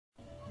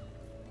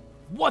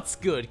What's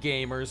good,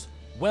 gamers?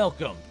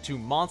 Welcome to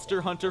Monster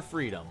Hunter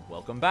Freedom.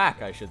 Welcome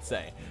back, I should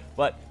say.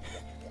 But,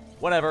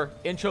 whatever,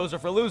 intros are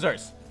for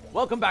losers.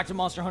 Welcome back to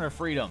Monster Hunter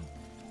Freedom.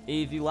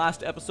 The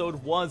last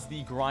episode was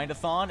the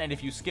Grindathon, and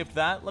if you skipped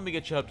that, let me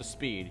get you up to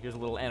speed. Here's a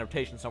little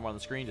annotation somewhere on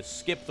the screen to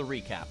skip the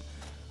recap.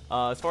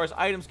 As far as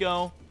items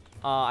go,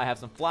 I have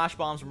some flash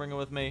bombs I'm bringing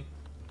with me.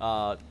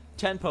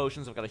 10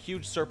 potions. I've got a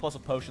huge surplus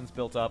of potions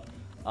built up.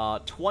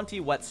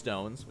 20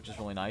 whetstones, which is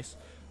really nice.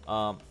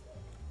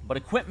 But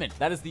equipment,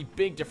 that is the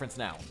big difference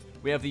now.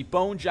 We have the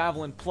Bone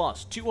Javelin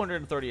Plus,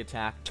 230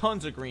 attack,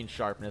 tons of green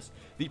sharpness.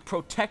 The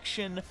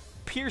Protection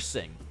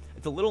Piercing.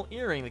 It's a little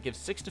earring that gives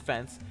 6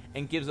 defense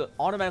and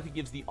automatically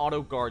gives the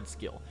auto guard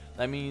skill.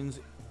 That means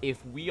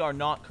if we are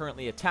not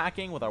currently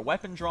attacking with our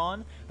weapon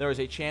drawn, there is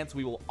a chance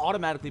we will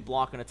automatically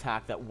block an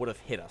attack that would have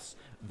hit us.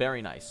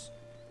 Very nice.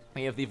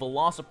 We have the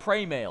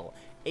Velociprey Mail,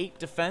 8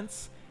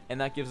 defense, and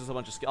that gives us a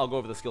bunch of skills. I'll go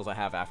over the skills I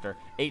have after.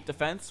 8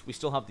 defense. We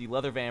still have the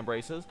Leather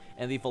Vambraces.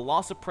 And the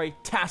Velociprey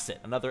Tacit,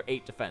 another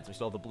 8 defense. We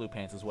still have the blue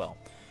pants as well.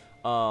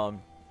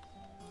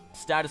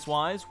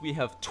 Status-wise, we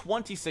have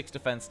 26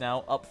 defense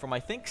now, up from,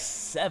 I think,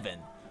 7.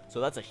 So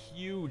that's a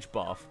huge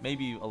buff.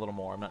 Maybe a little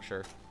more, I'm not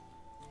sure.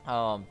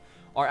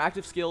 Our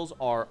active skills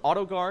are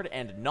Auto Guard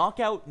and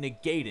Knockout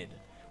Negated.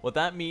 What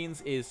that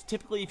means is,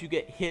 typically if you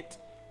get hit,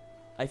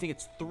 I think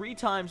it's 3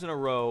 times in a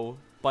row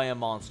by a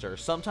monster,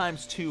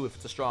 sometimes 2 if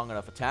it's a strong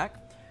enough attack,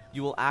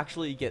 you will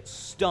actually get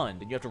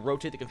stunned, and you have to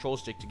rotate the control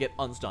stick to get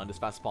unstunned as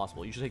fast as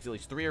possible. It usually takes at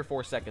least 3 or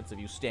 4 seconds of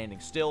you standing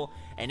still,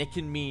 and it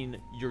can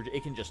mean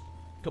it can just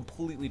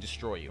completely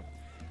destroy you.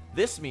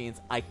 This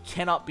means I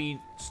cannot be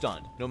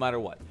stunned, no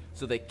matter what.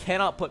 So they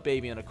cannot put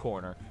baby in a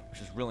corner,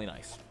 which is really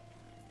nice.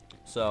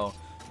 So,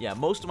 yeah,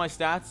 most of my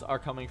stats are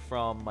coming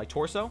from my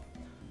torso.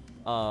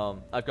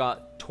 I've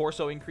got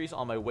torso increase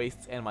on my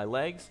waists and my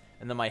legs,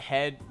 and then my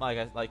head,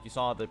 like you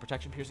saw, the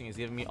Protection Piercing is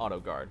giving me Auto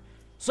Guard.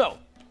 So,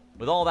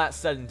 with all that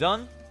said and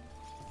done,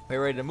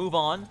 we're ready to move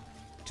on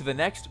to the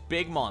next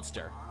big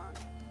monster.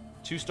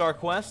 2-star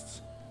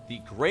quests, the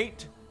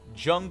Great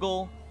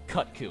Jungle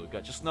Kut-ku. We've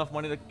got just enough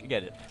money to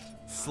get it.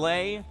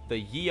 Slay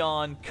the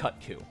Yeon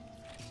Kut-ku.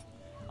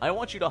 I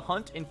want you to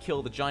hunt and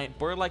kill the giant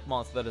bird-like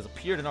monster that has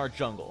appeared in our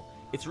jungle.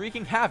 It's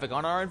wreaking havoc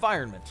on our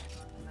environment.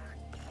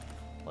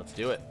 Let's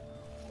do it.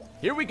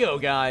 Here we go,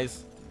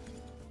 guys.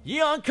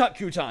 Yeon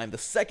Kut-ku time, the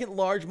second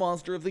large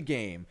monster of the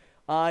game.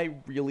 I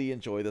really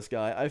enjoy this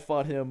guy. I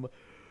fought him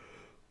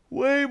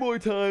way more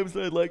times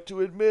than I'd like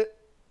to admit.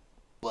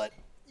 But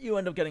you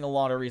end up getting a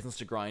lot of reasons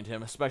to grind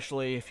him,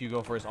 especially if you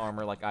go for his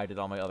armor like I did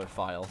on my other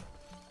file.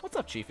 What's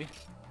up, Chiefy?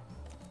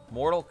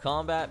 Mortal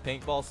Combat,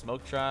 Paintball,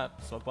 Smoke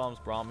Trap, Smoke Bombs,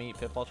 Brawl Meat,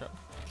 Pitfall Trap.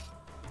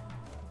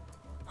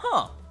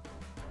 Huh.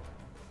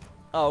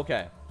 Oh,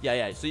 okay.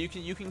 Yeah. So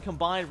you can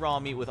combine raw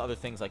meat with other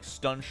things like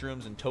stun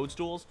shrooms and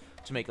toadstools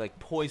to make like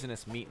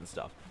poisonous meat and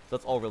stuff. So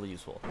that's all really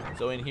useful.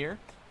 So in here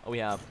we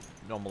have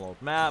normal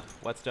old map,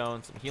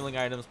 whetstones, some healing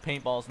items,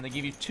 paintballs, and they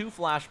give you 2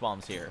 flash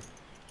bombs here,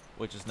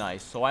 which is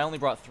nice. So I only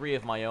brought 3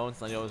 of my own,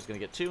 so I know I was gonna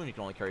get 2, and you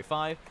can only carry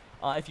 5.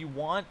 If you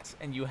want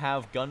and you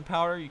have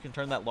gunpowder, you can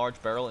turn that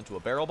large barrel into a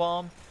barrel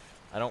bomb.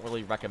 I don't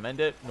really recommend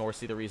it, nor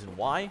see the reason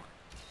why.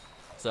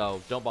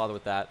 So don't bother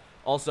with that.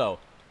 Also,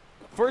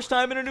 first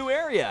time in a new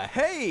area.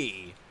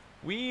 Hey!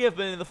 We have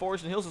been in the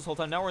forest and hills this whole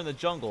time. Now we're in the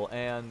jungle,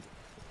 and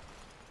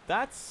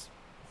that's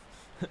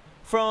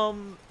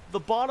from the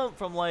bottom,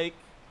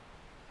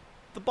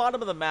 the bottom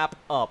of the map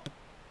up.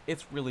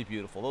 It's really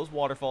beautiful. Those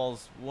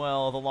waterfalls,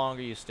 well, the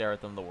longer you stare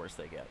at them, the worse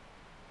they get.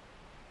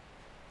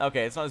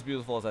 Okay, it's not as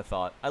beautiful as I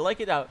thought. I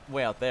like it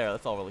way out there.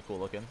 That's all really cool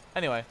looking.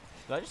 Anyway,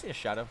 did I just see a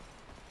shadow?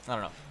 I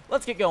don't know.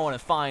 Let's get going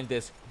and find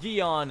this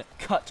Yeon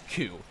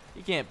Kut-ku.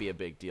 He can't be a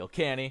big deal,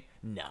 can he?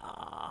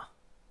 Nah.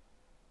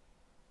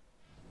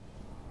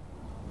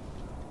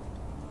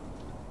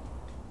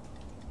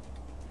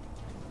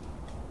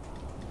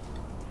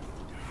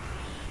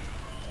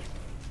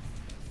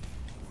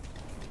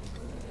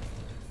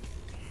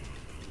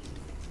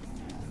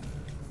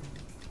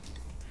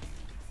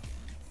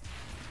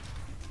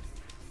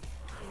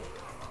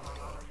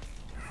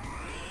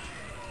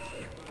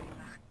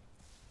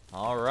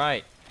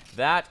 Alright,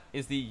 that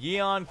is the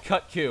Yeon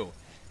Kut-ku.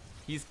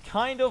 He's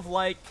kind of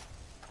like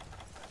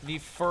the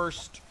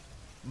first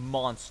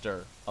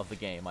monster of the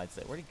game, I'd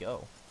say. Where'd he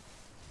go?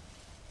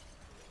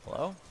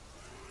 Hello?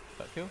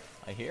 Kut-ku?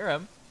 I hear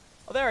him.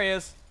 Oh, there he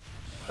is.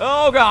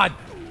 Oh, God!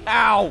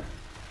 Ow!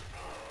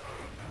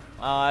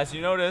 As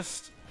you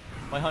noticed,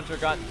 my hunter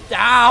got...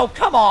 Ow!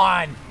 Come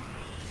on!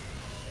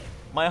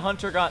 My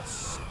hunter got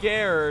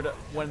scared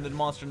when the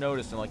monster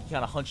noticed him. Like, he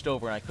kind of hunched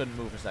over and I couldn't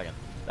move for a second.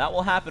 That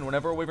will happen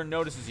whenever a wyvern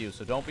notices you,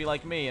 so don't be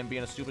like me and be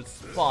in a stupid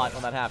spot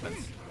when that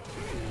happens.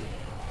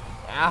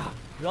 Ah,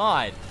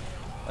 God.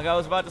 Like I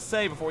was about to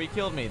say before he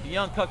killed me, the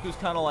Yeon Kut-ku's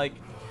kind of like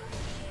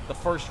the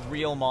first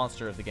real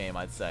monster of the game,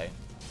 I'd say.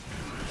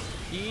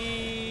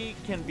 He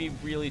can be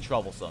really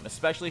troublesome,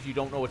 especially if you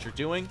don't know what you're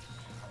doing.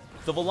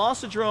 The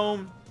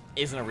Velocidrome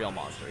isn't a real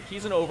monster.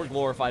 He's an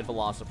over-glorified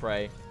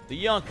Velociprey.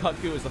 The Yeon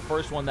Kut-ku is the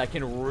first one that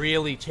can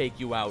really take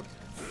you out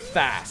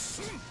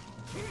fast.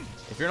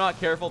 If you're not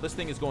careful, this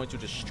thing is going to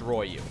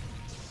destroy you.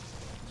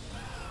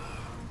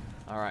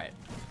 Alright.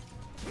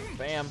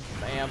 Bam,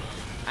 bam.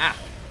 Ah!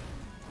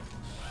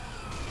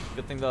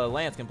 Good thing the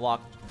lance can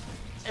block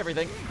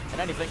everything and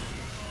anything.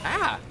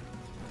 Ah!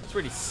 That's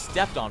where he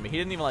stepped on me. He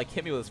didn't even, like,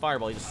 hit me with his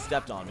fireball. He just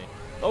stepped on me.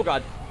 Oh,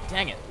 God.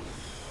 Dang it.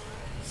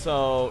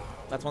 So,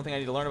 that's one thing I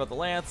need to learn about the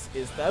lance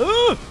is that...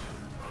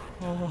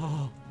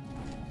 Oh.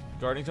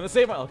 Guarding's gonna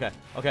save my... Okay.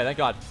 Okay, thank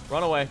God.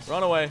 Run away.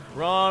 Run away.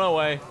 Run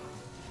away.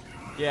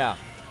 Yeah.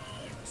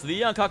 So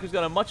the kut-ku's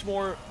got a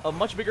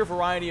much bigger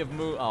variety of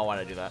moves. Oh, why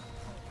did I do that?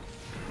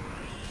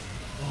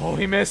 Oh,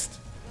 he missed.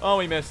 Oh,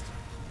 he missed.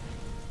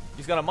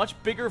 He's got a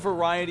much bigger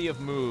variety of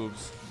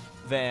moves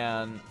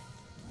than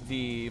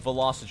the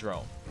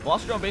Velocidrome.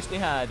 Velocidrome basically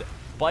had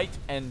bite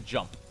and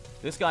jump.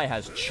 This guy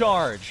has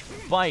charge,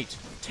 bite,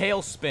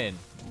 tail spin.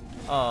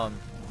 Yeah,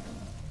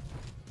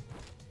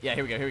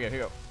 here we go, here we go, here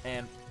we go.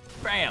 And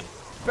bam,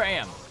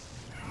 bam.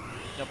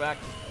 Jump back.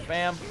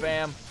 Bam,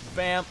 bam,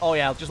 bam. Oh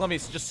yeah, just let me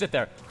sit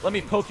there. Let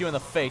me poke you in the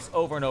face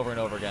over and over and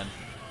over again.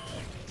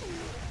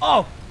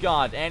 Oh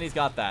God, and he's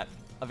got that.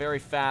 A very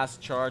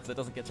fast charge that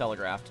doesn't get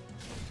telegraphed.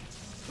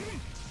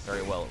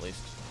 Very well, at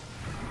least.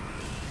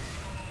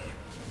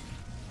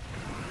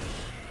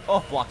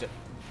 Oh, blocked it.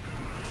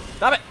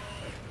 Stop it!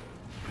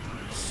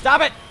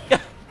 Stop it!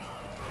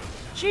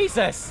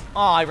 Jesus! Oh,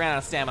 I ran out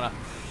of stamina.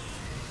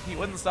 He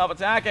wouldn't stop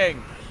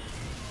attacking.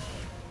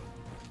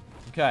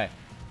 Okay.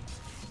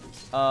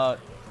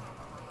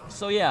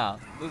 So yeah.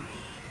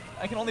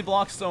 I can only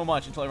block so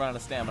much until I run out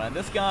of stamina. And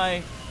this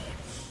guy,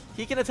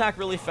 he can attack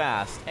really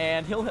fast.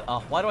 And he'll hit...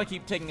 Oh, why do I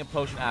keep taking a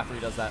potion after he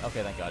does that?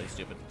 Okay, thank God, he's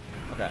stupid.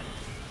 Okay.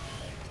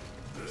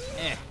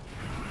 Eh.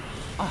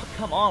 Oh,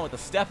 come on with the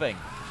stepping.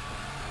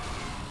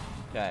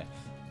 Okay.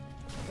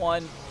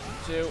 1,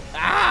 2.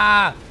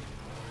 Ah!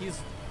 He's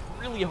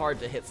really hard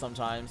to hit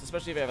sometimes,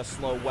 especially if you have a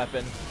slow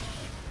weapon.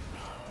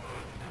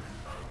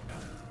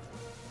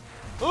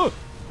 Ooh!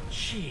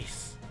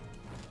 Jeez.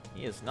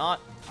 He is not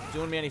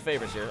doing me any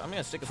favors here. I'm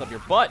gonna stick this up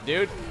your butt,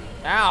 dude.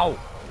 Ow!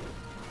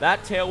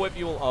 That tail whip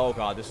you will... Oh,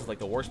 God. This is like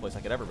the worst place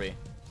I could ever be.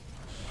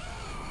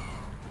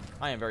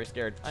 I am very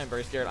scared. I am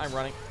very scared. I'm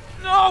running.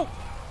 No!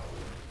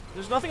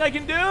 There's nothing I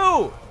can do!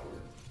 Oh,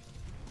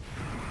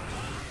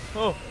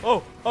 oh,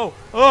 oh, oh,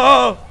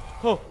 oh,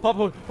 oh,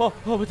 oh, oh,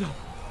 oh.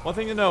 One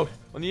thing to note,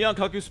 when the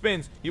kut-ku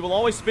spins, he will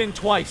always spin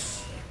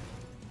twice.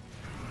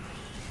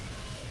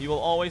 He will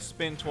always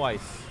spin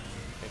twice.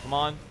 Okay, come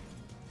on.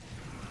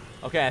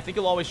 Okay, I think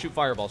he'll always shoot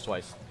fireballs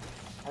twice.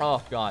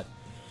 Oh, God.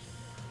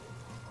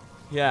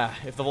 Yeah,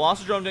 if the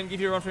Velocidrome didn't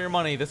give you a run for your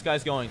money, this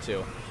guy's going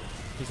to.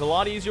 He's a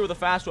lot easier with a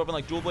fast weapon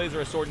like Dual Blades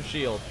or a Sword and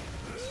Shield.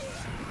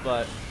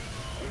 But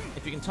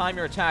if you can time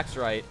your attacks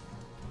right...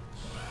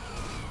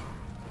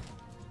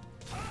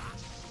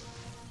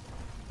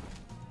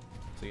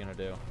 What's he gonna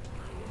do?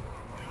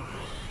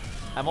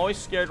 I'm always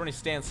scared when he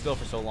stands still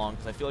for so long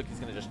because I feel like he's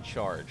gonna just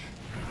charge.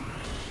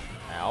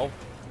 Ow.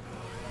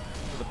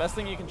 So the best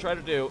thing you can try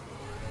to do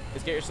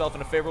is get yourself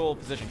in a favorable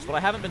position. So what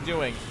I haven't been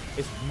doing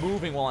is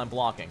moving while I'm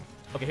blocking.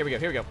 Okay, here we go,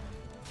 here we go.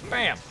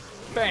 Bam!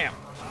 Bam!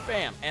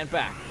 Bam! And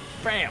back.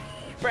 Bam!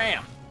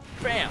 Bam!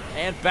 Bam!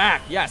 And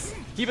back! Yes!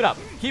 Keep it up!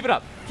 Keep it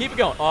up! Keep it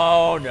going!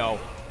 Oh, no.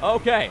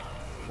 Okay.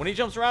 When he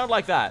jumps around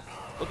like that,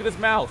 look at his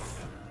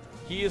mouth.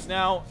 He is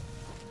now...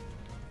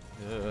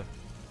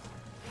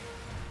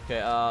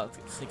 Okay,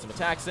 let's sneak some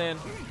attacks in.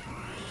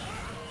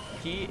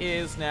 He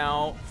is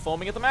now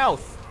foaming at the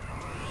mouth.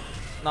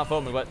 Not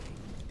foaming, but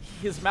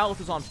his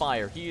mouth is on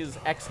fire. He is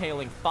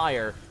exhaling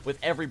fire with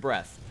every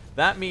breath.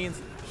 That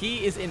means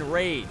he is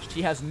enraged.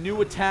 He has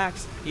new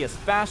attacks, he has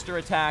faster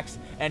attacks,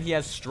 and he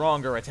has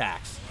stronger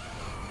attacks.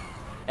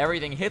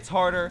 Everything hits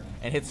harder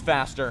and hits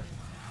faster,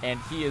 and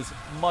he is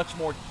much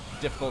more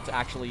difficult to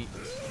actually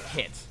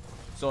hit.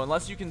 So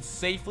unless you can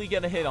safely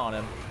get a hit on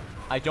him,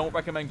 I don't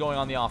recommend going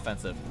on the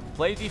offensive.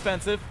 Play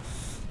defensive,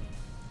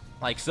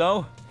 like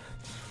so,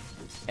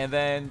 and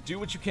then do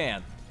what you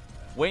can.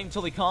 Wait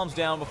until he calms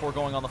down before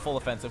going on the full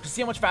offensive.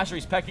 See how much faster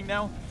he's pecking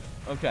now?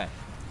 Okay.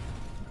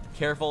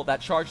 Careful.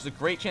 That charge is a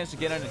great chance to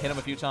get in and hit him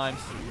a few times.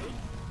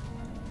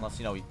 Unless,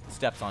 you know, he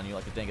steps on you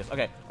like a dingus.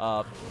 Okay.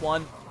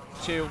 1,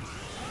 2,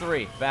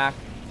 3. Back.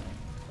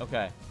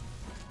 Okay.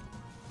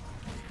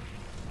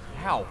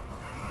 Ow.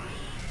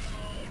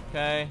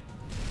 Okay.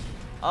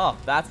 Oh,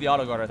 that's the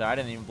auto guard right there. I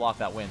didn't even block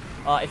that wind.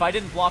 If I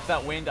didn't block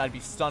that wind, I'd be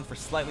stunned for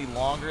slightly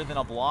longer than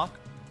a block.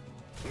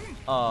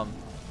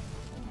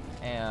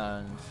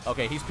 And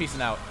okay, he's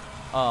piecing out.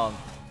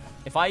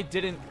 If I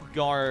didn't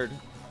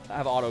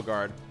have auto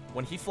guard,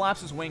 when he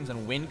flaps his wings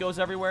and wind goes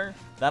everywhere,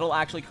 that'll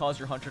actually cause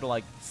your hunter to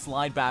like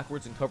slide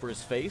backwards and cover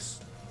his face,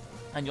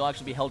 and you'll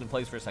actually be held in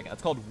place for a second.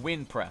 That's called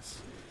wind press.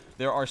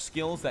 There are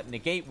skills that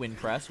negate wind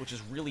press, which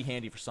is really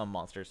handy for some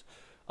monsters,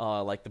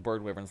 like the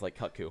bird wyverns, like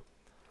kut-ku.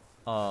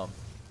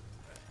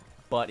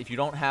 But if you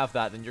don't have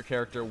that, then your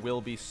character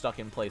will be stuck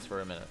in place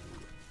for a minute.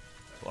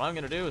 So what I'm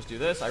going to do is do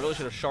this. I really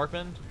should have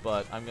sharpened,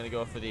 but I'm going to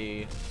go for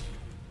the...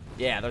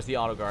 Yeah, there's the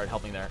auto guard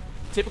helping there.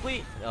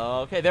 Typically...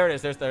 Okay, there it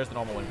is. There's the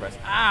normal wind press.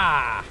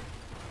 Ah!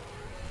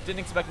 Didn't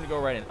expect him to go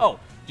right in. Oh,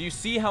 do you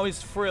see how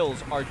his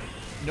frills are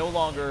no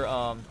longer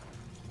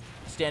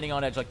standing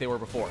on edge like they were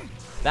before?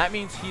 That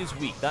means he is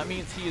weak. That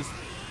means he is...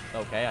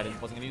 Okay, wasn't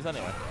going to use that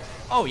anyway.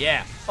 Oh,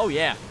 yeah. Oh,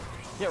 yeah.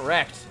 Get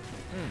wrecked.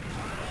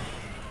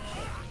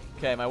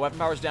 Okay, my weapon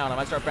power's down. I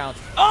might start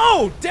bouncing.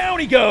 Oh, down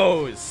he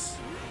goes!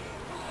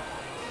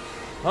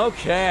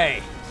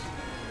 Okay.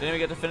 Didn't even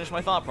get to finish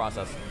my thought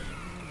process.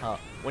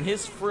 When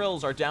his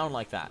frills are down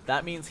like that,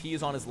 that means he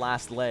is on his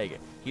last leg.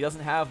 He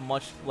doesn't have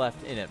much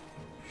left in him.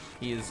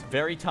 He is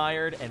very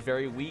tired and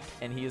very weak,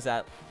 and he is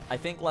at, I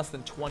think, less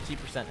than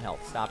 20%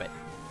 health. Stop it.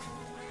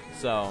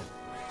 So,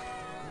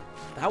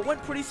 that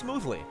went pretty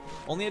smoothly.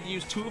 Only had to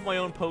use 2 of my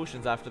own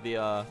potions after the,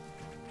 I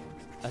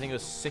think it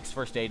was 6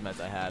 first aid meds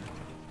I had.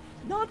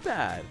 Not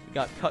bad. We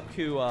got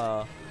kut-ku,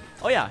 oh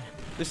yeah,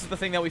 this is the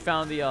thing that we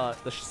found the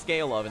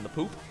scale of in the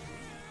poop.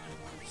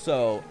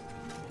 So,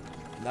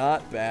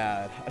 not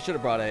bad. I should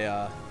have brought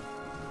a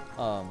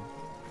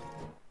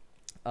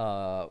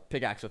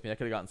pickaxe with me. I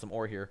could have gotten some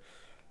ore here.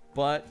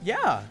 But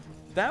yeah,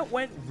 that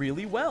went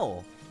really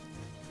well.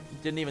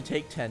 Didn't even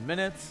take 10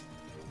 minutes.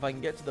 If I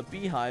can get to the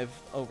beehive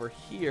over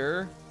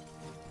here.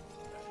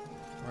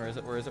 Where is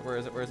it? Where is it? Where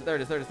is it? Where is it? There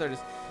it is. There it is. There it is.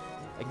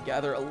 I can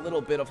gather a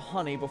little bit of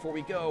honey before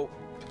we go.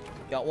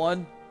 Got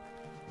one.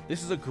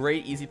 This is a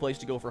great, easy place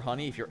to go for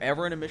honey. If you're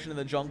ever in a mission in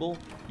the jungle,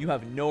 you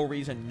have no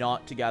reason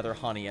not to gather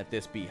honey at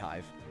this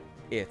beehive.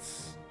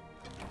 It's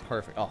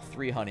perfect. Oh,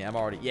 3 honey. I'm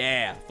already...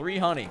 Yeah, 3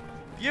 honey.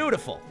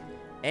 Beautiful.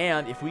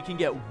 And if we can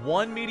get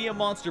 1 medium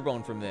monster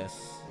bone from this,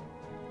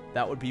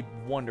 that would be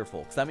wonderful.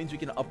 Because that means we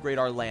can upgrade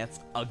our lance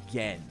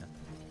again.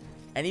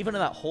 And even in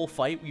that whole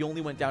fight, we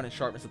only went down in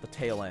sharpness at the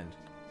tail end.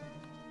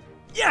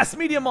 Yes,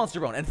 medium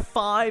monster bone. And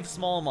 5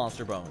 small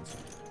monster bones.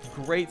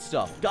 Great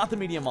stuff. Got the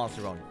medium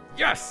monster bone.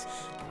 Yes.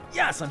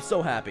 Yes, I'm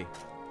so happy.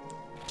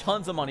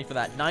 Tons of money for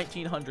that.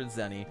 1900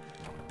 zenny.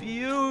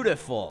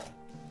 Beautiful.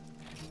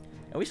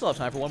 And we still have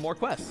time for 1 more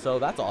quest, so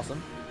that's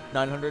awesome.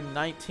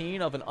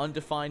 919 of an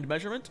undefined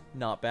measurement.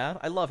 Not bad.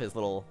 I love his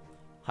little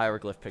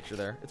hieroglyph picture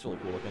there. It's really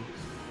cool looking.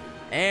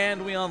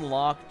 And we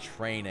unlock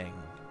training.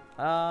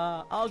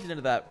 I'll get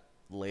into that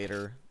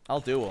later. I'll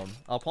do them.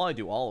 I'll probably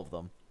do all of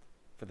them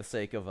for the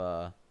sake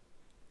of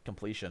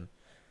completion.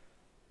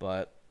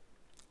 But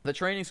the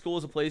training school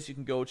is a place you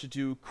can go to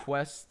do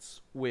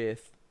quests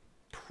with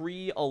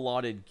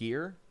pre-allotted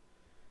gear.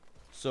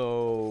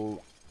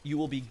 So you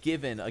will be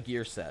given a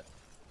gear set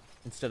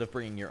instead of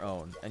bringing your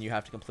own, and you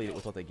have to complete it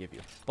with what they give you.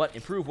 But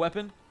improved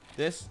weapon,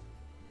 this.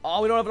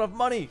 Oh, we don't have enough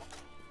money.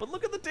 But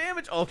look at the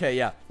damage. Okay,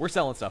 yeah, we're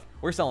selling stuff.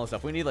 We're selling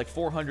stuff. We need like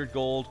 400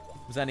 gold,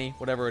 zenny,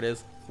 whatever it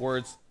is,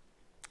 words.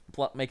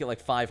 Make it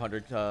like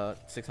 500,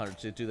 600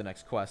 to do the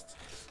next quests.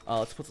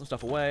 Let's put some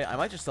stuff away. I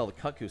might just sell the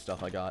kut-ku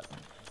stuff I got.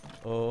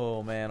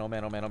 Oh man, oh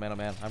man, oh man, oh man, oh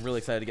man. I'm really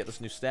excited to get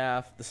this new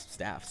staff.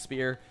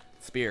 Spear,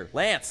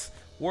 lance,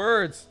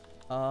 words.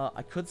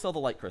 I could sell the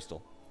light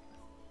crystal.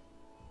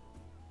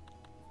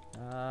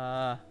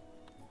 Nah,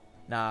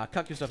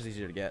 kut-ku stuff is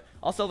easier to get.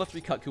 I'll sell the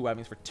 3 kut-ku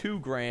weapons for 2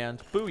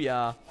 grand.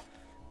 Booyah.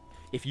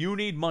 If you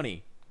need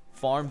money,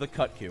 farm the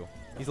kut-ku.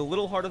 He's a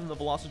little harder than the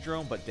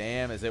Velocidrome, but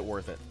damn, is it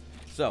worth it.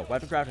 So,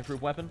 weapon craft,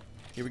 improved weapon.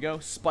 Here we go.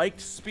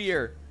 Spiked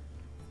spear.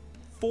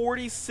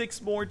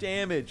 46 more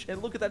damage.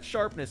 And look at that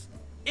sharpness.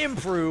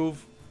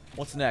 Improve.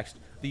 What's next?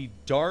 The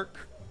dark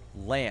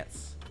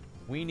lance.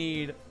 We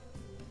need...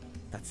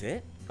 That's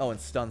it? Oh, and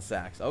stun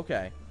sacks.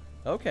 Okay.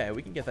 Okay,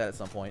 we can get that at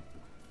some point.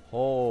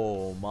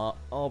 Oh, my...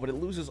 Oh, but it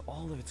loses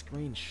all of its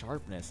green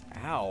sharpness.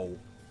 Ow.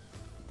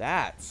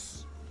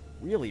 That's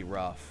really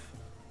rough.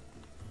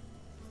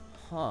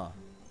 Huh.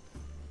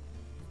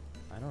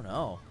 I don't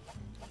know.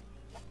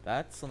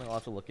 That's something I'll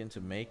have to look into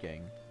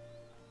making.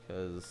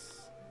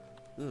 Because...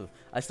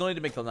 I still need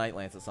to make the night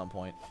lance at some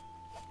point.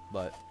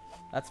 But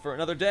that's for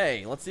another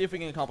day. Let's see if we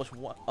can accomplish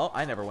one... Oh,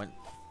 I never went...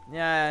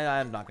 Yeah,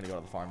 I'm not going to go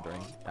to the farm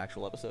during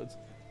actual episodes.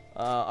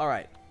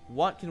 Alright.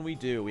 What can we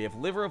do? We have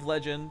Liver of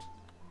Legend.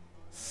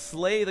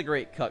 Slay the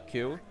Great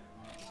Kut-ku.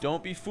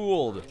 Don't be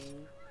fooled.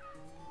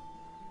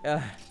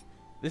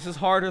 This is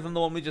harder than the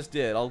one we just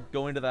did. I'll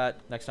go into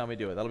that next time we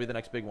do it. That'll be the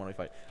next big one we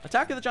fight.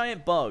 Attack of the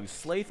Giant Bugs.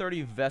 Slay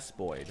 30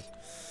 Vespoid.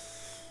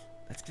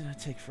 That's going to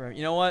take forever.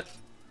 You know what?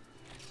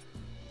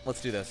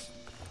 Let's do this.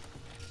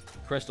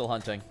 Crystal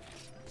hunting.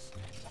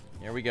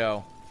 Here we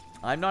go.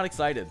 I'm not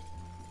excited.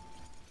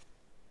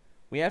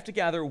 We have to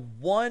gather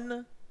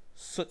 1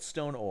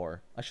 sootstone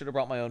ore. I should have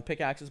brought my own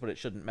pickaxes, but it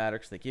shouldn't matter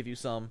because they give you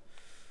some.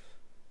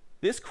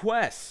 This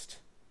quest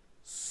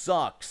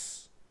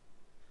sucks.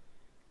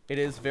 It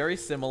is very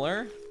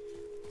similar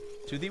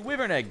to the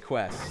Wyvern Egg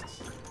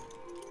quest.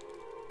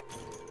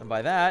 And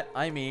by that,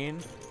 I mean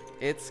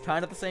it's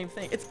kind of the same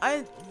thing.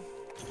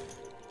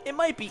 It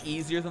might be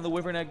easier than the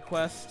Wyvern Egg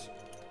quest.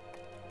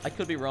 I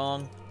could be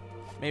wrong.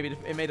 Maybe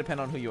it may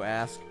depend on who you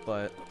ask,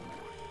 but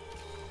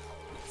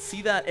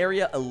see that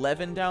area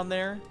 11 down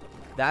there?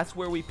 That's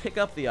where we pick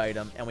up the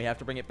item and we have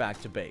to bring it back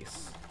to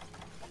base.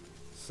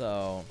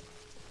 So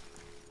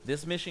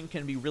this mission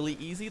can be really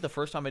easy. The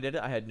first time I did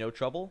it, I had no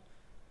trouble.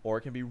 Or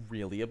it can be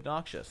really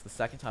obnoxious. The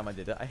second time I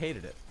did it, I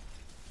hated it.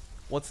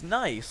 What's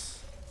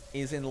nice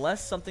is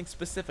unless something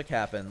specific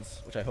happens,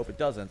 which I hope it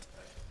doesn't,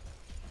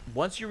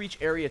 once you reach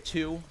Area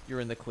 2, you're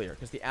in the clear.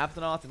 Because the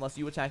Aphthenauts, unless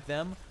you attack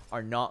them,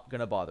 are not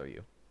going to bother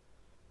you.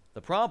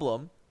 The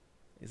problem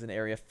is in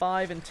Area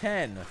 5 and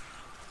 10,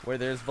 where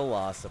there's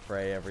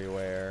Velociprey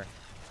everywhere.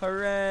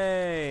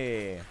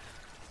 Hooray!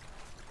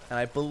 And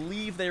I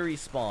believe they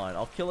respawn.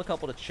 I'll kill a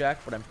couple to check,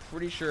 but I'm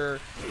pretty sure...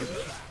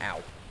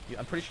 Ow.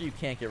 I'm pretty sure you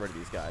can't get rid of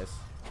these guys.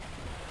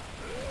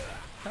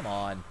 Come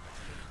on.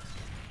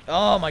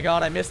 Oh my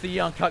god, I missed the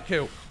young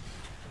kut-ku.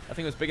 That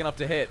thing was big enough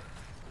to hit.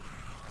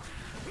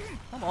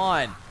 Come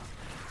on.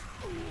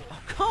 Oh,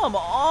 come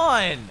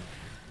on!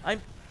 I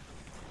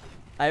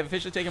have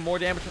officially taken more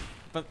damage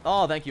from...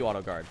 Oh, thank you,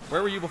 auto guard.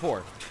 Where were you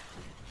before?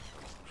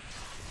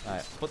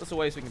 Alright, put this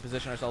away so we can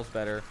position ourselves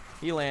better.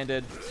 He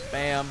landed.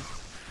 Bam.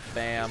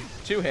 Bam.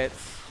 2 hits.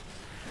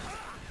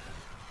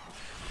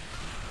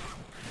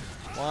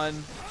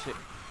 1, 2.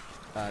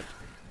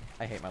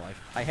 I hate my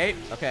life.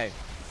 Okay.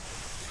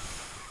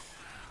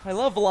 I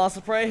love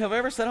Velociprey. Have I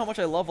ever said how much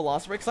I love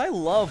Velociprey? Because I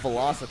love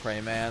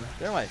Velociprey, man.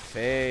 They're my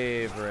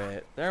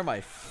favorite. They're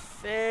my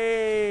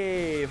favorite.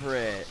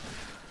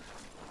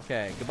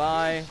 Okay,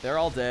 goodbye. They're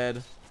all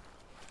dead.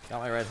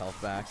 Got my red health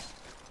back.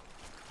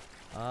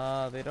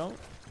 They don't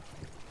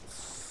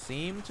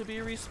seem to be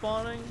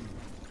respawning,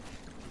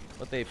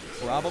 but they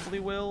probably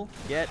will.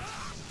 Get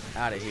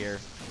out of here,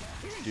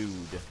 dude.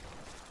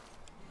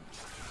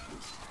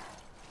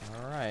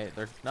 Alright,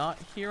 they're not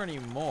here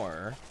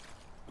anymore.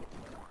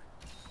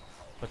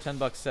 But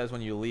 $10 says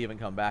when you leave and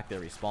come back, they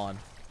respawn.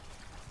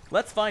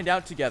 Let's find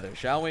out together,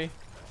 shall we?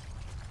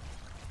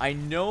 I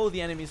know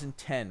the enemies in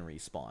 10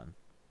 respawn.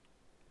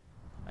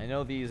 I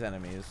know these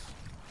enemies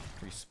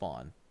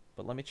respawn.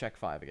 But let me check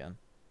 5 again.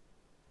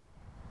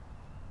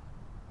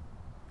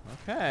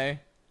 Okay.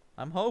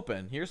 I'm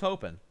hoping. Here's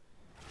hoping.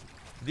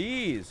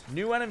 These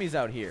new enemies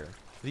out here.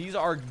 These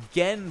are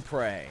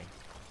Genprey.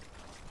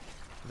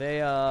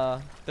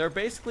 They're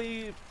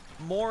basically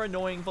more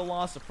annoying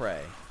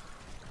Velociprey.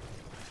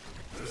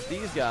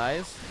 These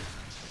guys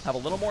have a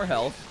little more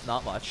health,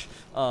 not much.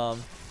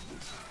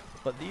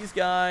 But these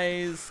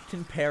guys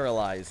can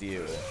paralyze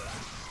you.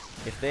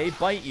 If they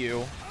bite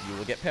you, you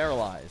will get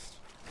paralyzed.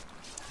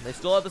 They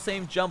still have the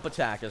same jump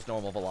attack as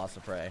normal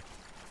Velociprey.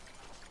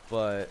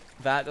 But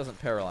that doesn't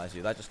paralyze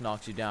you. That just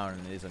knocks you down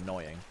and it is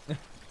annoying.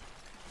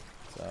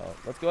 So,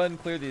 let's go ahead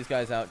and clear these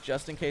guys out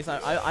just in case.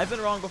 I've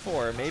been wrong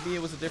before. Maybe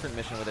it was a different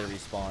mission where they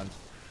respawned.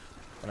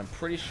 But I'm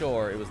pretty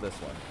sure it was this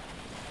one.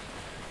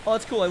 Oh,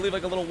 that's cool. I leave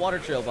like a little water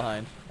trail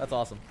behind. That's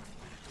awesome.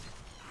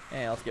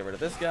 Hey, let's get rid of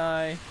this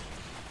guy.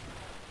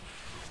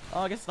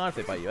 Oh, I guess not if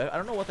they bite you. I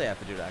don't know what they have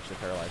to do to actually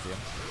paralyze you.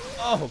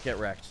 Oh, get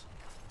wrecked.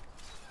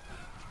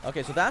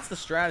 Okay, so that's the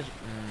strategy.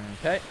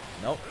 Okay.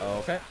 Nope.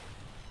 Okay.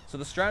 So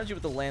the strategy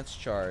with the lance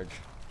charge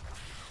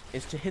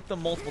is to hit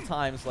them multiple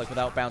times, like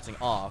without bouncing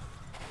off.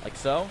 Like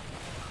so.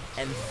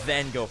 And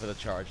then go for the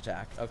charge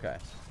attack. Okay.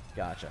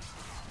 Gotcha.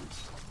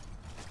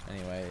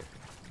 Anyway,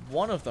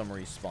 one of them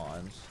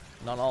respawns.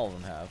 Not all of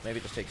them have. Maybe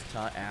it just takes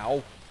time.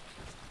 Ow.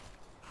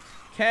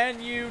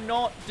 Can you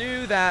not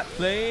do that,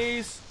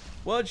 please?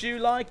 Would you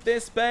like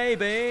this,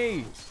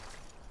 baby?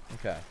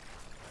 Okay.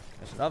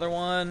 There's another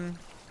one.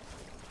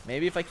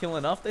 Maybe if I kill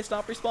enough, they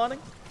stop respawning?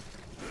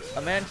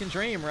 A man can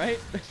dream, right?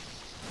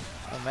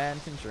 A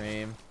man can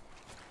dream.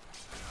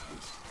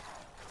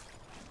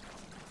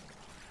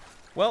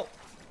 Well,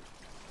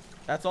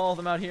 that's all of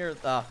them out here.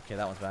 Ah, okay,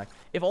 that one's back.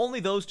 If only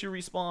those two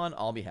respawn,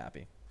 I'll be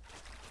happy.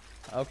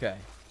 Okay.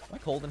 Am I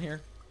cold in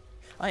here?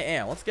 I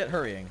am. Let's get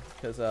hurrying,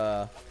 because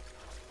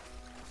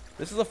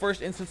this is the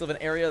first instance of an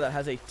area that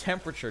has a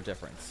temperature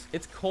difference.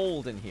 It's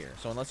cold in here,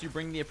 so unless you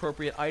bring the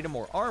appropriate item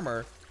or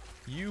armor,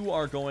 you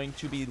are going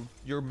to be...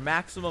 Your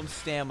maximum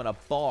stamina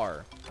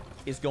bar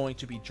is going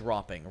to be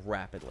dropping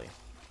rapidly.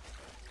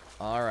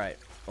 Alright.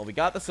 Well, we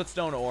got the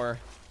sootstone ore.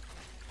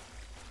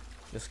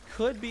 This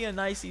could be a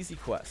nice, easy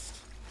quest.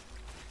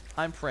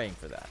 I'm praying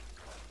for that.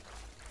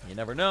 You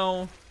never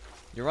know.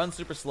 You run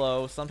super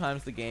slow.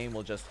 Sometimes the game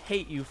will just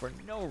hate you for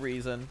no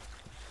reason.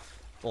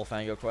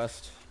 Bullfango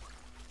quest.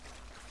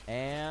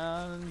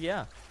 And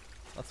yeah,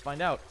 let's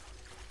find out.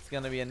 It's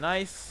going to be a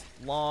nice,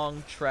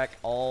 long trek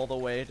all the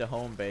way to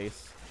home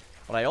base.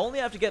 But I only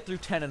have to get through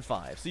 10 and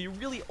 5. So you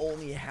really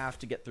only have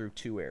to get through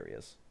 2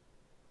 areas.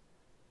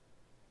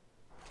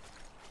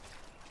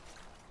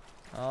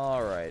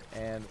 Alright,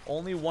 and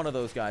only one of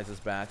those guys is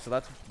back. So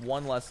that's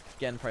one less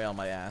Genprey on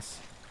my ass.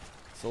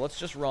 So let's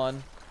just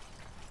run.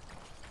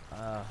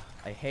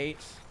 I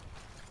hate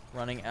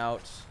running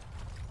out.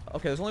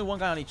 Okay, there's only one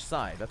guy on each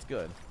side. That's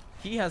good.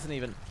 He hasn't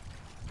even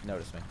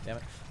noticed me. Damn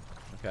it.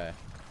 Okay.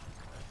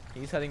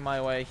 He's heading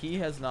my way. He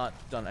has not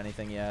done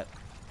anything yet.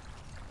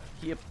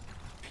 He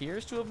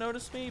appears to have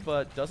noticed me,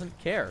 but doesn't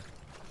care.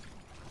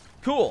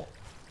 Cool.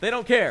 They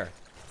don't care.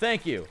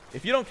 Thank you.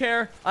 If you don't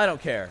care, I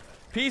don't care.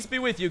 Peace be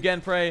with you,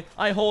 Genprey.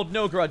 I hold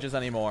no grudges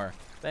anymore.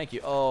 Thank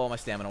you. Oh, my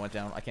stamina went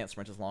down. I can't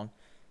sprint as long.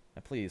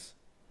 Please.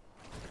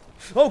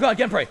 Oh, God,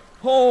 Genprey.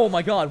 Oh,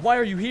 my God. Why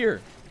are you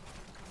here?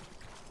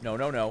 No,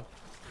 no, no.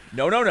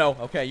 No, no, no.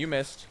 Okay, you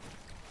missed.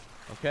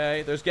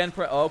 Okay, there's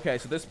Genprey. Oh, okay,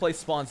 so this place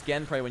spawns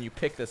Genprey when you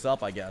pick this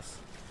up, I guess.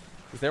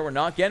 Because there were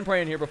not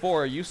Genprey in here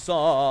before. You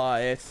saw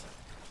it.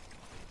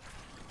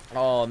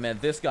 Oh, man,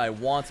 this guy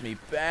wants me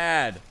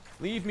bad.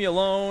 Leave me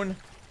alone.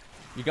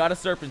 You got a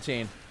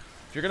Serpentine.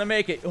 If you're going to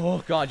make it.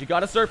 Oh, God, you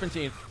got a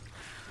Serpentine.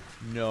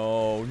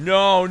 No,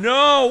 no,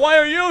 no. Why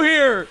are you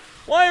here?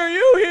 Why are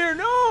you here?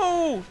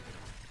 No.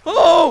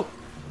 Oh.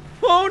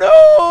 Oh,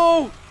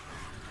 no.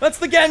 That's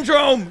the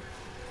Gendrome.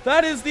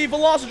 That is the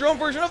Velocidrome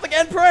version of the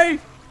Genprey.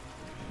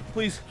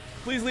 Please.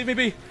 Please leave me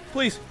be.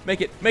 Please.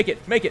 Make it. Make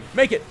it. Make it.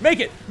 Make it. Make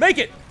it. Make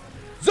it.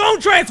 Zone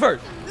transfer.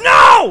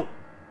 No.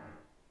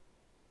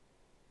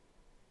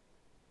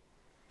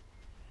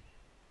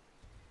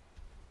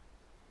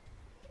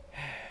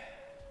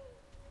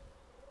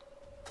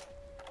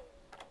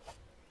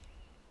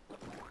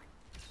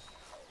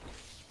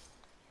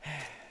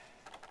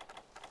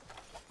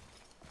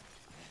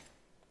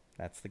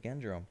 That's the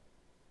Gendrome.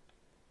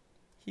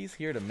 He's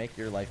here to make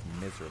your life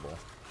miserable.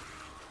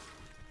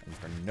 And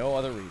for no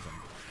other reason.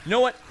 You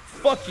know what?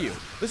 Fuck you.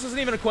 This isn't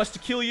even a quest to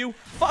kill you.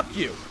 Fuck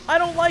you. I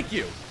don't like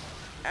you.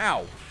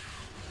 Ow.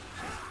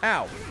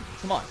 Ow.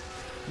 Come on.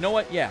 You know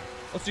what? Yeah.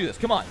 Let's do this.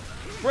 Come on.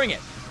 Bring it.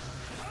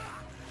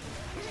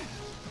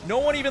 No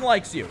one even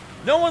likes you.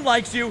 No one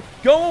likes you.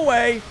 Go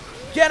away.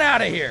 Get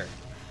out of here.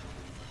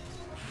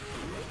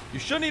 You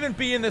shouldn't even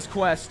be in this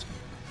quest.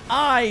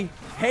 I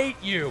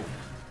hate you.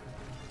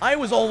 I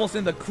was almost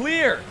in the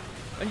clear,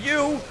 and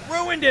you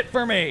ruined it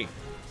for me.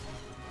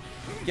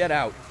 Get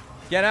out.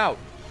 Get out.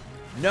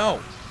 No.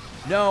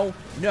 No.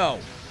 No.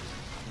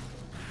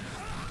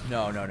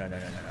 No, no, no, no, no, no,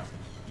 no.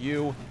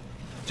 You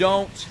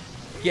don't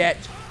get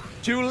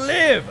to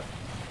live.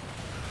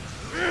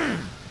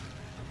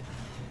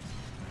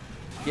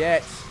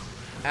 Get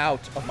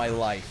out of my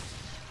life.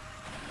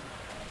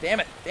 Damn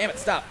it. Damn it.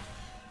 Stop.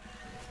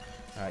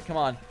 All right, come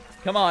on.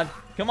 Come on.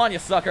 Come on, you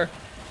sucker.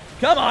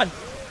 Come on.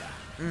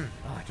 Oh,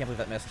 I can't believe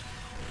that missed.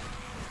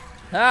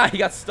 Ah, he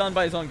got stunned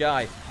by his own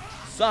guy.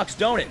 Sucks,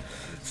 don't it?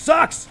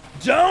 Sucks,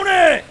 don't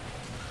it?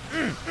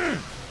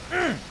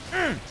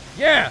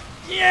 Yeah,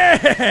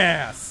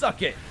 yeah,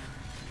 suck it.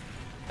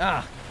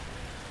 Ah.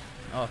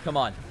 Oh, come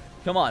on.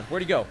 Come on,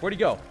 where'd he go? Where'd he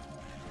go?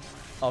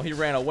 Oh, he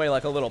ran away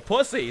like a little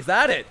pussy. Is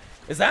that it?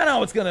 Is that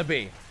how it's gonna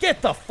be?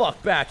 Get the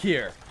fuck back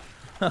here.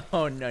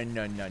 Oh, no,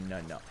 no, no,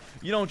 no, no.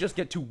 You don't just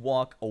get to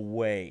walk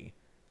away.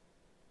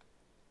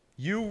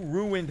 You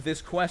ruined this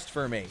quest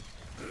for me.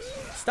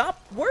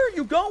 Stop. Where are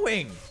you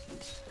going?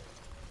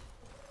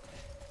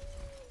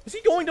 Is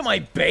he going to my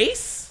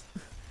base?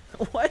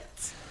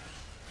 What?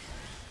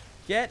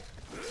 Get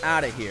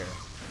out of here.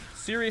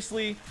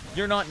 Seriously,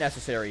 you're not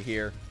necessary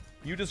here.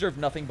 You deserve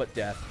nothing but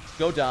death.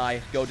 Go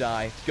die. Go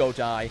die. Go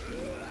die.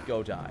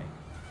 Go die.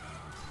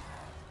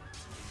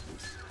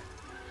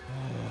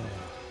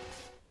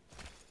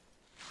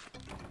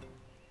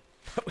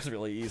 That was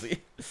really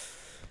easy.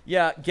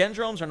 Yeah,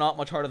 Gendromes are not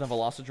much harder than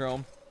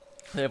Velocidrome.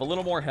 They have a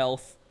little more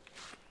health,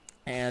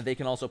 and they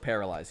can also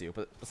paralyze you.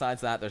 But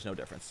besides that, there's no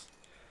difference.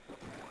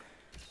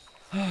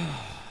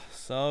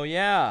 So,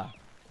 yeah.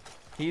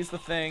 He's the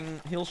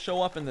thing. He'll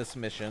show up in this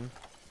mission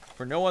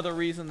for no other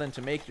reason than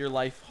to make your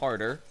life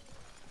harder.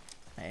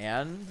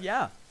 And,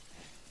 yeah.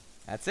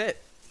 That's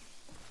it.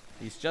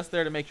 He's just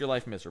there to make your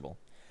life miserable.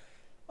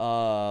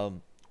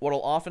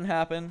 What'll often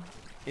happen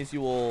is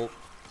you will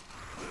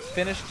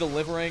finish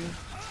delivering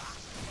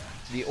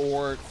the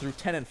ore through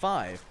 10 and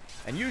 5,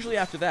 and usually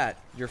after that,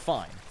 you're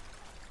fine.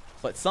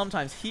 But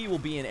sometimes he will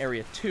be in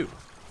Area 2.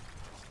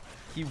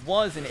 He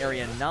was in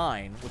Area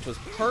 9, which was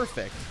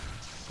perfect,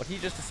 but he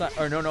just decided...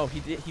 Or no,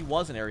 he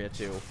was in Area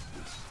 2.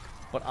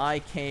 But I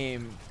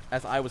came...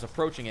 As I was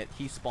approaching it,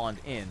 he spawned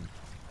in.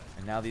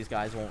 And now these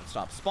guys won't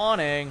stop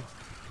spawning.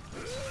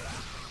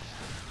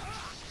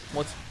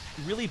 What's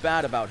really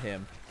bad about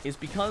him is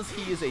because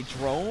he is a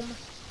drome,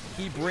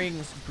 he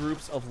brings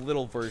groups of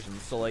little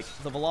versions. So, like,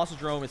 the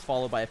Velocidrome is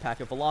followed by a pack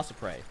of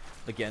Velociprey.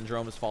 The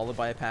Gendrome is followed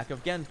by a pack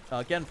of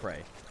Genprey.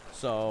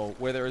 So,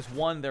 where there is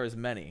one, there is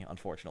many,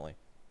 unfortunately.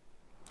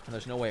 And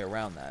there's no way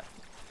around that.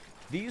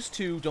 These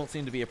two don't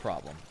seem to be a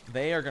problem.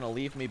 They are going to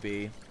leave me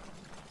be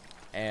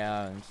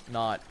and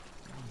not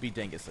be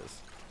dinguses.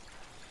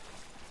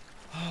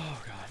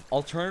 Oh, God.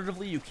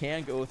 Alternatively, you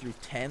can go through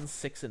 10,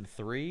 6, and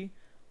 3,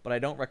 but I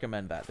don't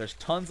recommend that. There's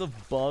tons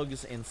of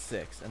bugs in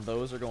 6, and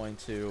those are going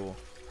to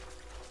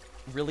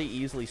really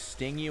easily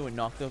sting you and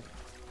knock the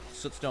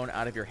sootstone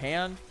out of your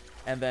hand.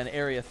 And then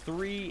Area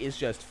 3 is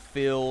just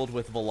filled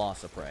with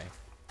Velociprey.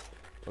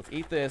 Let's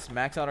eat this,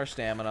 max out our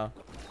stamina.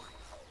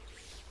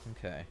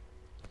 Okay.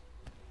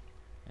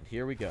 And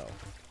here we go.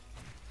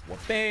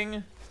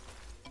 Whooping!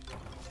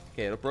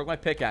 Okay, it broke my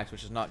pickaxe,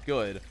 which is not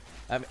good.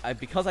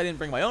 Because I didn't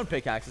bring my own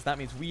pickaxes, that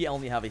means we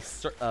only have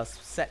a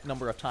set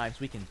number of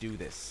times we can do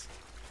this.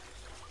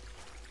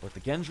 With the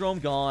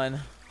Gendrome gone,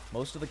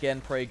 most of the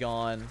Genprey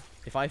gone,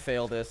 if I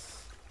fail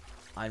this,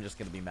 I'm just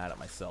going to be mad at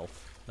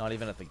myself. Not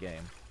even at the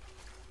game.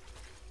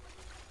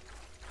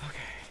 Okay.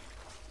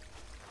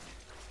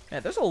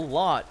 Man, there's a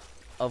lot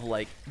of,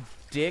 like,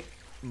 dick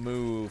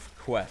move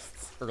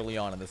quests early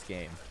on in this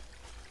game.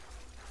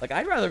 Like,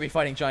 I'd rather be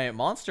fighting giant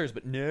monsters,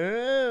 but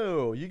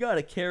no! You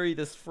gotta carry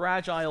this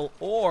fragile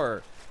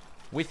ore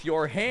with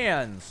your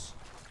hands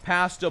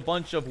past a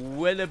bunch of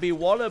Willoughby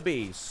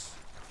Wallabies.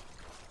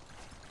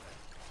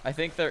 I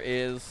think there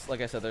is,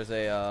 like I said, there's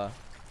a,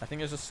 I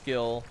think there's a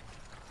skill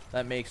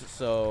that makes it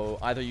so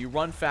either you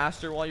run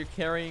faster while you're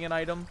carrying an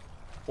item,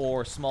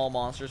 or small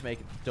monsters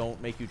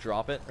don't make you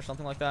drop it, or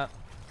something like that.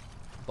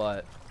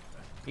 But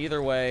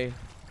either way,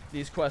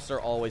 these quests are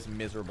always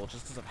miserable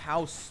just because of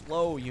how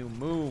slow you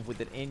move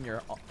with it in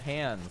your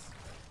hands.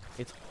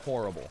 It's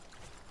horrible.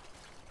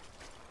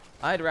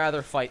 I'd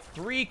rather fight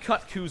 3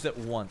 kut-kus at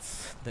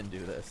once than do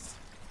this.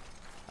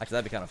 Actually,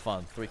 that'd be kind of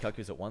fun. 3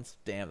 kut-kus at once?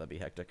 Damn, that'd be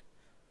hectic.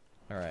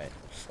 Alright.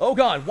 Oh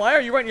god, why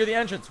are you right near the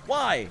entrance?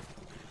 Why?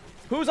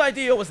 Whose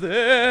idea was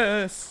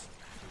this?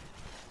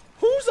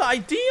 Whose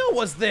idea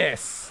was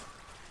this?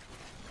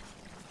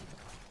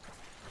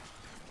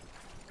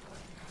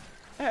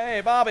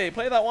 Hey, Bobby,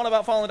 play that one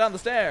about falling down the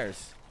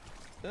stairs.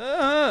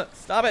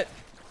 Stop it.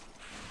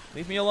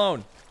 Leave me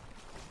alone.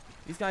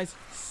 These guys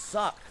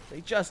suck.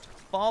 They just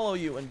follow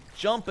you and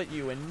jump at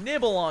you and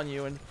nibble on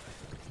you, and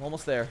I'm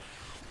almost there.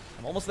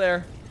 I'm almost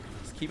there.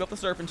 Just keep up the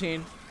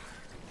serpentine.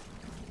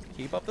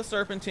 Keep up the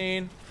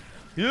serpentine.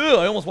 Yeah,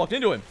 I almost walked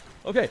into him.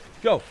 Okay,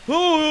 go.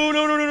 Oh,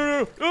 no, no, no, no,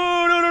 no.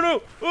 Oh, no, no,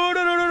 no. Oh,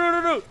 no, no, no, no,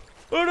 no, no.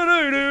 Oh, no,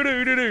 no, no, no, no,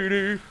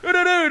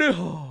 no, no, no,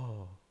 no.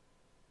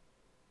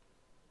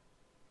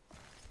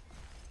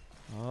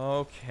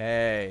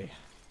 Okay.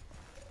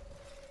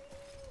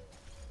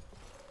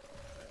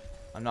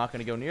 I'm not going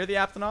to go near the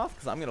Aptonoth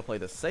because I'm going to play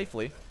this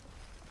safely.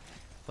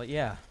 But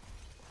yeah,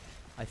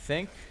 I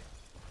think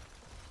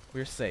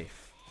we're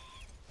safe.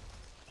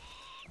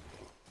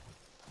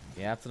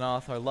 The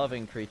Aptonoth are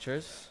loving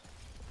creatures.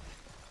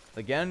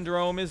 The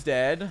Gendrome is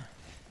dead.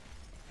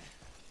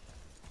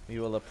 We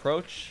will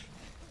approach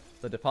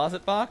the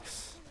deposit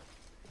box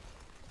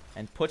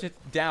and put it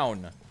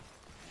down.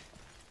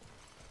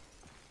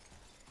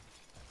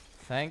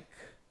 Thank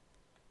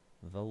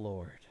the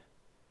Lord.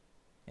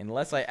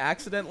 Unless I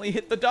accidentally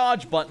hit the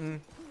dodge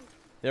button,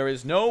 there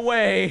is no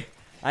way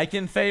I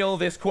can fail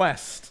this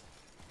quest.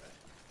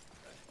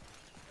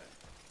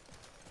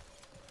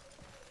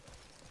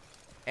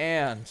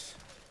 And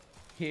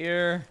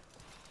here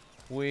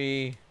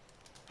we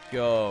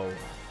go.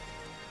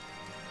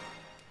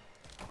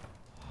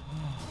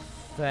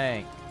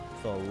 Thank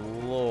the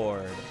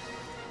Lord.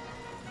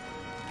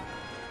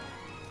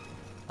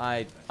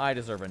 I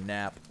deserve a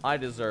nap. I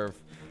deserve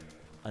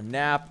a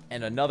nap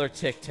and another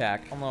Tic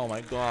Tac. Oh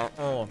my god.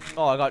 Oh,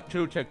 I got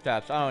 2 Tic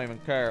Tacs. I don't even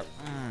care.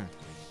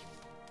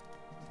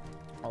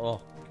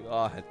 Oh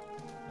god.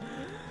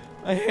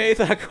 I hate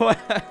that quest.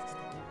 I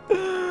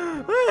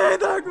hate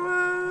that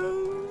quest.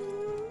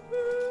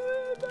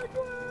 I hate that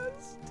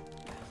quest.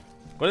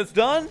 But it's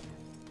done.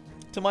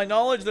 To my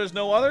knowledge, there's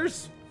no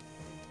others.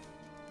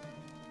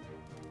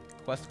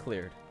 Quest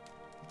cleared.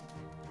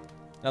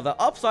 Now the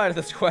upside of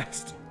this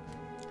quest.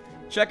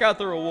 Check out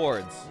the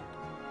rewards.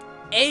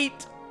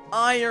 8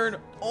 iron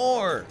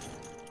ore.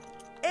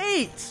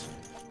 8!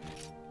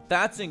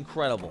 That's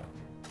incredible.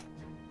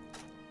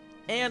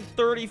 And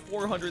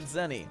 3,400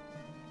 zenny.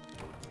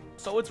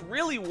 So it's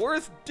really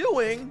worth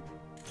doing,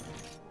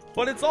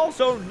 but it's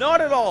also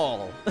not at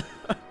all.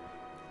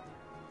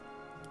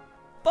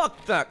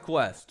 Fuck that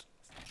quest.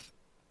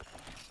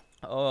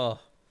 Oh.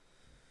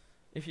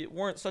 If it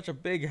weren't such a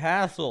big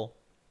hassle,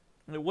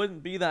 it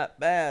wouldn't be that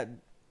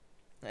bad.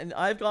 And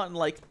I've gotten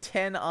like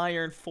 10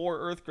 iron, 4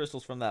 earth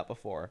crystals from that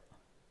before.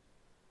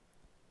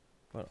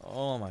 But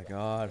oh my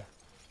god.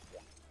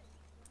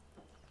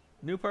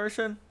 New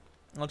person?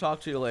 I'll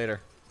talk to you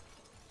later.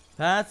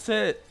 That's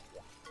it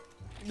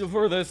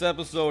for this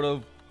episode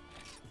of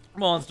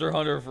Monster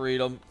Hunter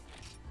Freedom.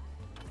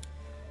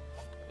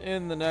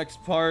 In the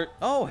next part...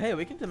 Oh, hey,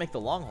 we can make the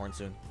Longhorn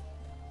soon.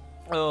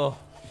 Oh.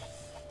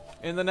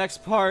 In the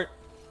next part,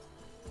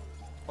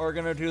 we're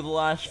gonna do the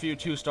last few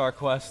 2-star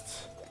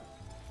quests.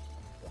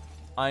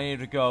 I need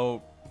to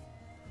go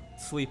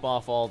sleep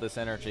off all this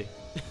energy.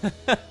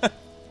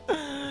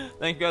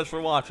 Thank you guys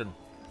for watching.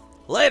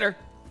 Later!